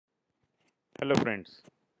Hello friends,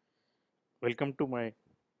 welcome to my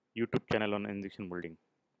YouTube channel on injection molding.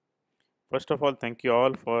 First of all, thank you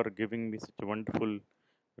all for giving me such a wonderful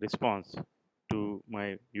response to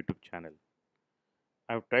my YouTube channel.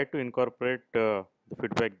 I have tried to incorporate the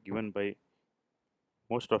feedback given by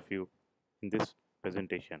most of you in this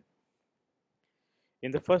presentation.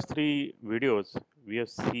 In the first three videos, we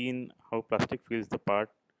have seen how plastic feels the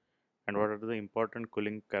part and what are the important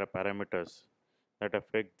cooling parameters that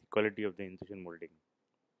affect the quality of the injection molding.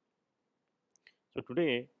 So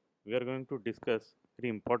today we are going to discuss very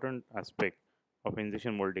important aspect of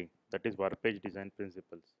injection molding, that is warpage design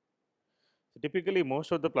principles. So typically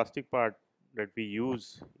most of the plastic part that we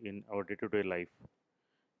use in our day-to-day life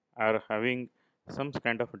are having some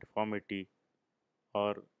kind of a deformity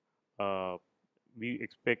or uh, we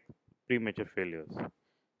expect premature failures.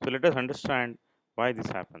 So let us understand why this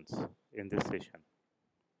happens in this session.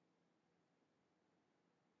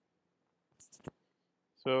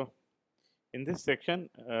 So in this section,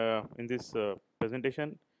 in this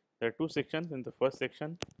presentation, there are two sections. In the first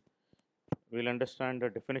section, we will understand the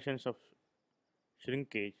definitions of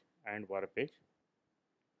shrinkage and warpage,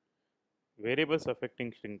 variables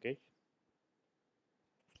affecting shrinkage,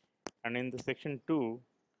 and in the section 2,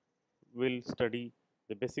 we will study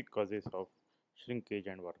the basic causes of shrinkage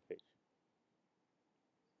and warpage.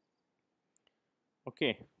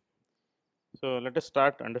 Okay, so let us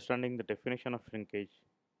start understanding the definition of shrinkage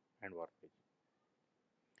and warpage.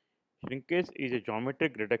 Shrinkage is a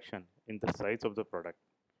geometric reduction in the size of the product.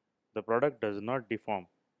 The product does not deform,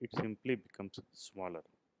 it simply becomes smaller.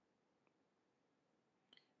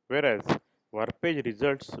 Whereas warpage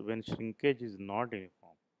results when shrinkage is not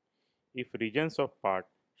uniform. If regions of part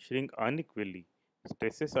shrink unequally,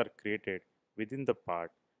 stresses are created within the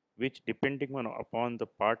part which, depending upon the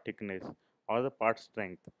part thickness or the part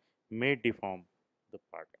strength, may deform the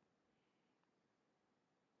part.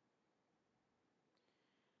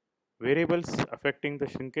 Variables affecting the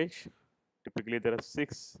shrinkage. Typically there are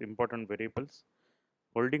 6 important variables: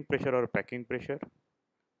 holding pressure or packing pressure,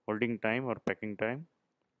 holding time or packing time,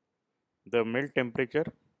 the melt temperature,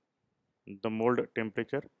 the mold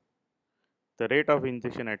temperature, the rate of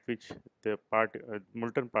injection at which the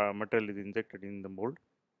molten material is injected in the mold,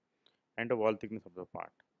 and the wall thickness of the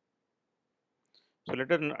part. So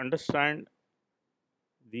let us understand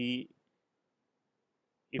the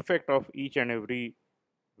effect of each and every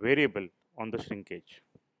variable on the shrinkage.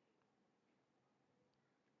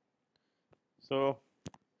 So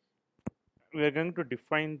we are going to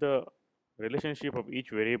define the relationship of each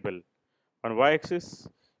variable. On y-axis,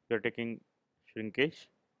 we are taking shrinkage,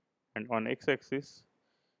 and on x-axis,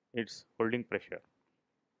 it's holding pressure.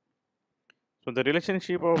 So the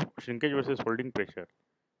relationship of shrinkage versus holding pressure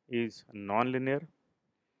is non-linear.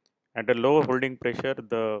 At a lower holding pressure,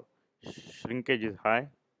 the shrinkage is high.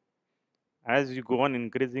 As you go on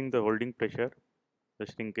increasing the holding pressure, the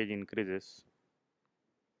shrinkage increases.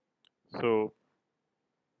 So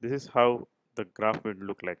this is how the graph would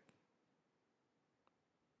look like.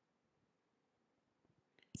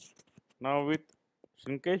 Now with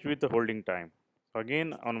shrinkage with the holding time. So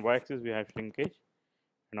again on y-axis we have shrinkage,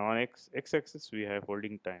 and on x-axis we have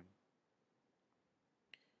holding time.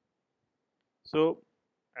 So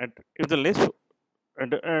if the less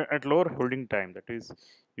at lower holding time, that is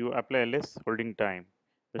you apply less holding time,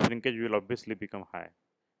 the shrinkage will obviously become high.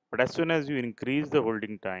 But as soon as you increase the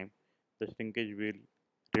holding time, the shrinkage will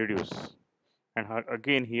reduce. And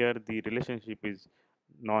again here the relationship is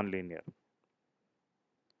non-linear.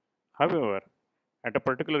 However, at a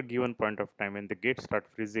particular given point of time when the gates start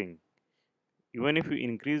freezing, even if you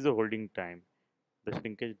increase the holding time, the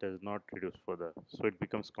shrinkage does not reduce further. So it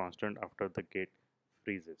becomes constant after the gate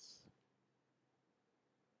freezes.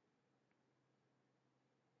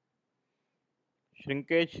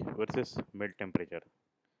 Shrinkage versus melt temperature.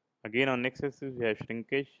 Again on x-axis we have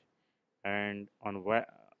shrinkage, and on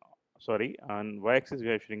y-axis we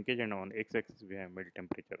have shrinkage, and on x-axis we have melt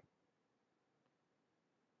temperature.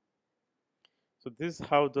 So this is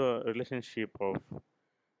how the relationship of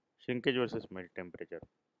shrinkage versus melt temperature.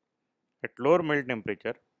 At lower melt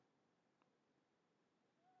temperature,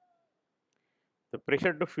 the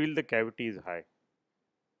pressure to fill the cavity is high.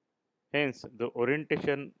 Hence, the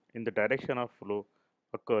orientation in the direction of flow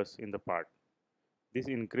occurs in the part. This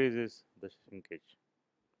increases the shrinkage.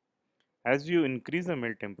 As you increase the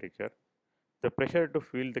melt temperature, the pressure to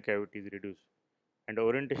fill the cavity is reduced and the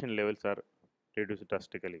orientation levels are reduced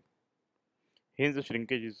drastically. Hence, the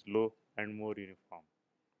shrinkage is low and more uniform,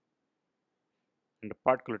 and the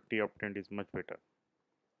part quality obtained is much better.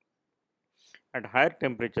 At higher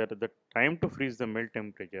temperature, the time to freeze the melt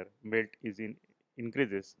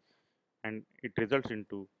increases, and it results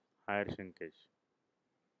into higher shrinkage.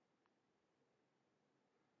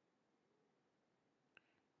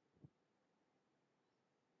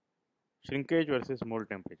 Shrinkage versus mold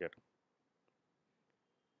temperature.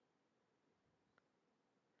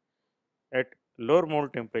 At lower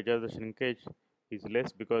mold temperature, the shrinkage is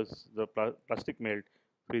less because the plastic melt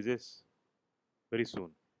freezes very soon.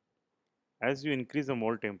 As you increase the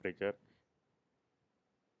mold temperature,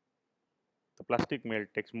 the plastic melt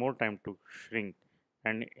takes more time to shrink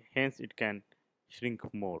and hence it can shrink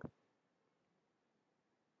more.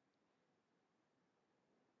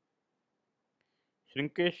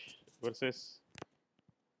 Shrinkage versus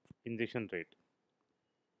injection rate.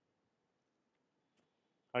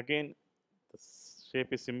 Again, the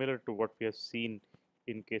shape is similar to what we have seen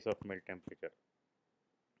in case of melt temperature.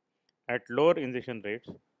 At lower injection rates,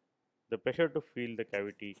 the pressure to fill the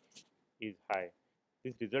cavity is high.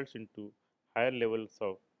 This results into higher levels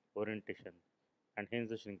of orientation and hence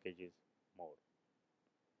the shrinkage is more.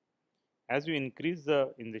 As you increase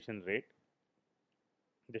the injection rate,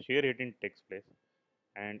 the shear heating takes place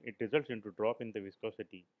and it results into drop in the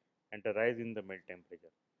viscosity and a rise in the melt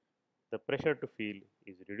temperature. The pressure to fill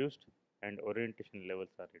is reduced and orientation levels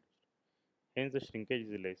are reduced. Hence, the shrinkage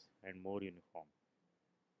is less and more uniform.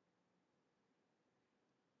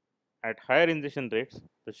 At higher injection rates,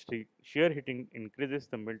 the shear heating increases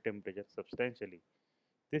the melt temperature substantially.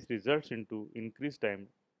 This results into increased time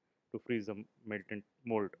to freeze the melted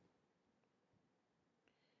mold.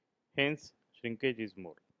 Hence, shrinkage is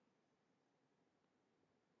more.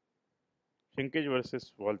 Shrinkage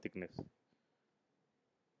versus wall thickness.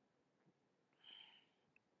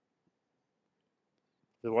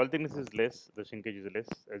 The wall thickness is less, the shrinkage is less.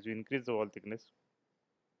 As you increase the wall thickness,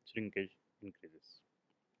 shrinkage increases.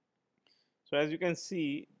 So, as you can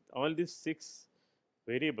see, all these 6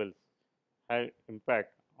 variables have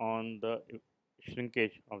impact on the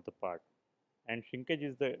shrinkage of the part, and shrinkage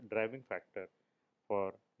is the driving factor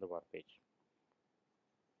for the warpage.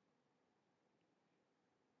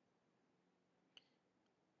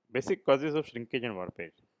 Basic causes of shrinkage and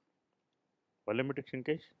warpage: volumetric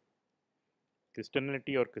shrinkage,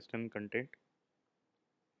 crystallinity or crystalline content,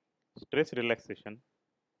 stress relaxation,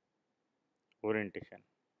 orientation.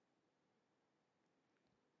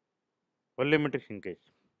 Volumetric shrinkage.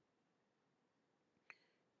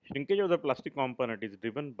 Shrinkage of the plastic component is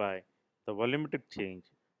driven by the volumetric change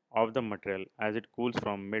of the material as it cools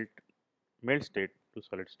from melt state to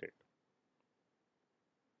solid state.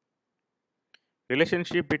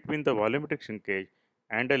 Relationship between the volumetric shrinkage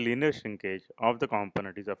and a linear shrinkage of the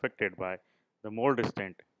component is affected by the mold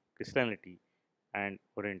restant, crystallinity, and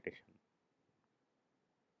orientation.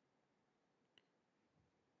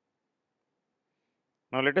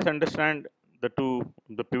 Now let us understand the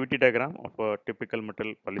PVT diagram of a typical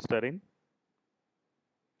metal polystyrene.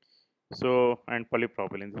 So and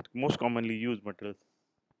polypropylene, most commonly used materials.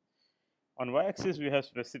 On y-axis we have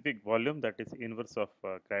specific volume, that is inverse of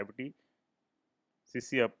gravity,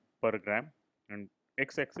 cc up per gram, and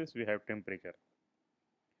x-axis we have temperature.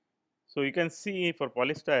 So you can see for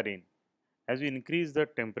polystyrene, as we increase the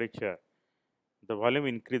temperature, the volume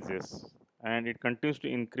increases and it continues to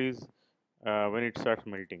increase when it starts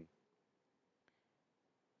melting.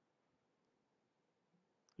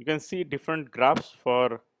 You can see different graphs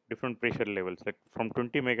for different pressure levels, like from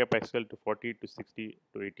 20 megapascal to 40 to 60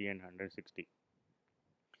 to 80 and 160.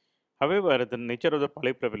 However, the nature of the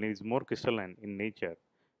polypropylene is more crystalline in nature,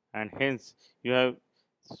 and hence you have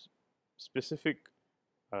specific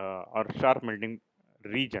or sharp melting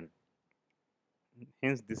region.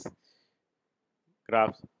 Hence, these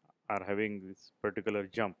graphs are having this particular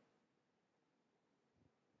jump.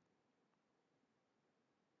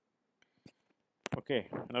 Okay,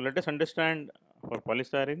 now let us understand for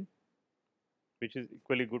polystyrene, which is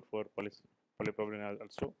equally good for polypropylene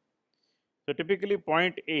also. So typically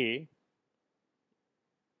point A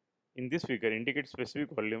in this figure indicates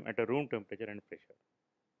specific volume at a room temperature and pressure.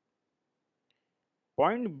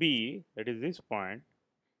 Point B, that is this point,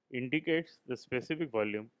 indicates the specific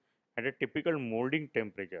volume at a typical molding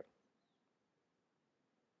temperature.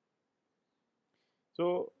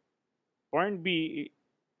 So point B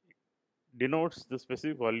denotes the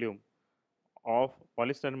specific volume of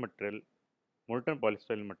polystyrene material, molten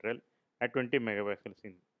polystyrene material at 20 megapascals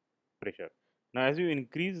in pressure. Now, as you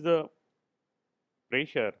increase the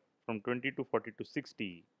pressure from 20 to 40 to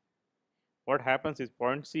 60, what happens is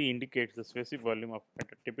point C indicates the specific volume of at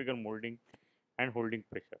a typical molding and holding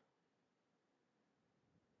pressure.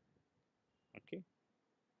 Okay.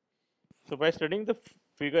 So, by studying the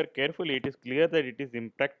figure carefully, it is clear that it is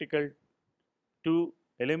impractical to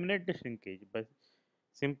eliminate the shrinkage by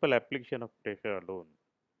simple application of pressure alone,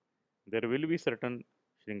 there will be certain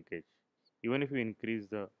shrinkage even if you increase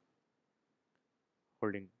the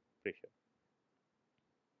holding pressure.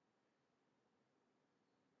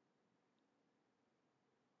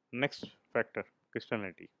 Next factor,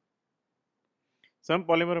 crystallinity. Some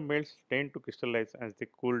polymer melts tend to crystallize as they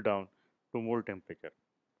cool down to mold temperature.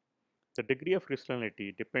 The degree of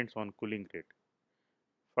crystallinity depends on cooling rate.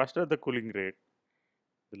 Faster the cooling rate,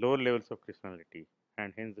 the lower levels of crystallinity,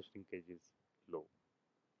 and hence the shrinkage is low.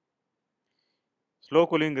 Slow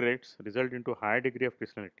cooling rates result into high degree of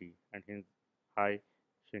crystallinity and hence high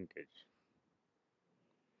shrinkage.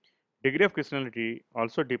 Degree of crystallinity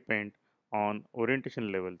also depend on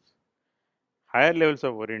orientation levels. Higher levels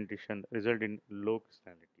of orientation result in low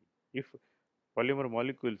crystallinity. If polymer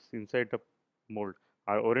molecules inside the mold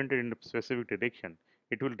are oriented in a specific direction,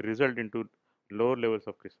 it will result into lower levels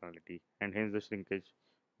of crystallinity and hence the shrinkage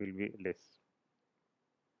will be less.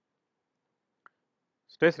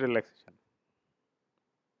 Stress relaxation.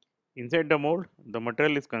 Inside the mold, the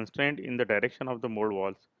material is constrained in the direction of the mold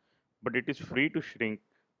walls, but it is free to shrink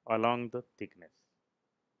along the thickness.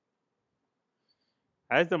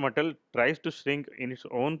 As the material tries to shrink in its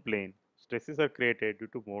own plane, stresses are created due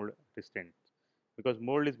to mold restraints. Because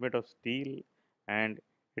mold is made of steel and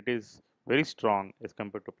it is very strong as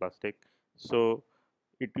compared to plastic, so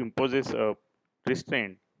it imposes a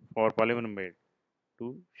restraint for polymer made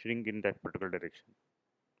to shrink in that particular direction.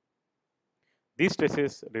 These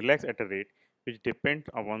stresses relax at a rate which depends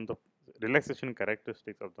upon the relaxation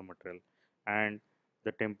characteristics of the material and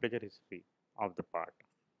the temperature history of the part.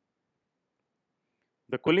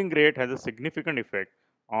 The cooling rate has a significant effect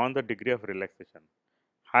on the degree of relaxation.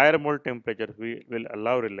 Higher mold temperature will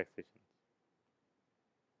allow relaxation.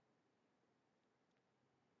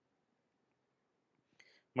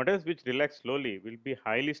 Materials which relax slowly will be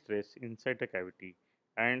highly stressed inside the cavity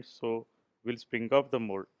and so will spring off the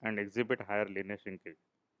mold and exhibit higher linear shrinkage.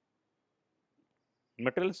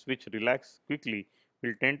 Materials which relax quickly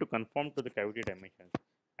will tend to conform to the cavity dimensions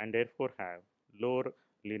and therefore have lower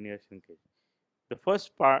linear shrinkage. The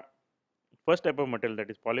first type of material, that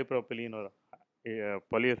is polypropylene or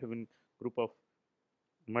polyurethane group of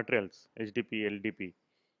materials, HDP, LDP,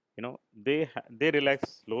 they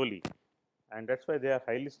relax slowly, and that's why they are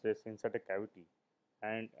highly stressed inside a cavity.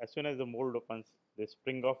 And as soon as the mold opens, they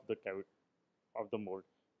spring off the cavity of the mold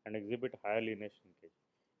and exhibit higher linear shrinkage.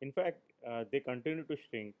 In fact, they continue to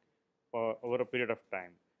shrink for over a period of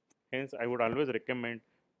time. Hence, I would always recommend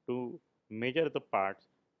to measure the parts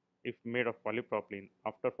if made of polypropylene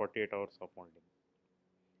after 48 hours of molding.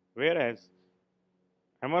 Whereas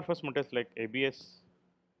amorphous materials like ABS,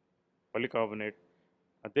 polycarbonate,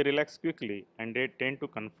 they relax quickly and they tend to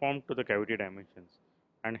conform to the cavity dimensions,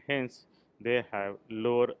 and hence they have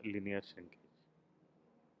lower linear shrinkage.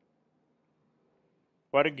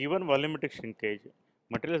 For a given volumetric shrinkage,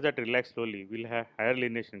 materials that relax slowly will have higher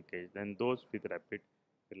linear shrinkage than those with rapid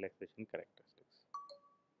relaxation characteristics.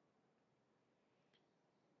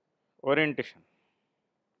 Orientation.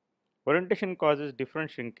 Orientation causes different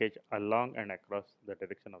shrinkage along and across the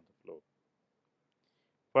direction of the flow.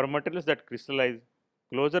 For materials that crystallize,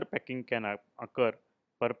 closer packing can occur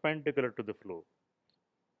perpendicular to the flow,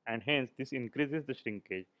 and hence this increases the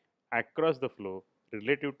shrinkage across the flow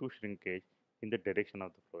relative to shrinkage in the direction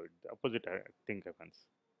of the flow. The opposite thing happens.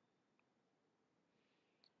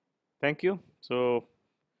 Thank you. So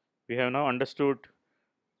we have now understood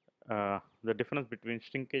the difference between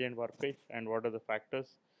shrinkage and warpage and what are the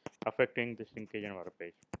factors affecting the shrinkage and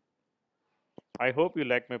warpage. I hope you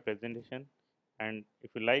like my presentation, and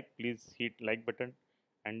if you like, please hit like button,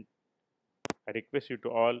 and I request you to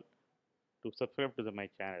all to subscribe to my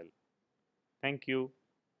channel. Thank you.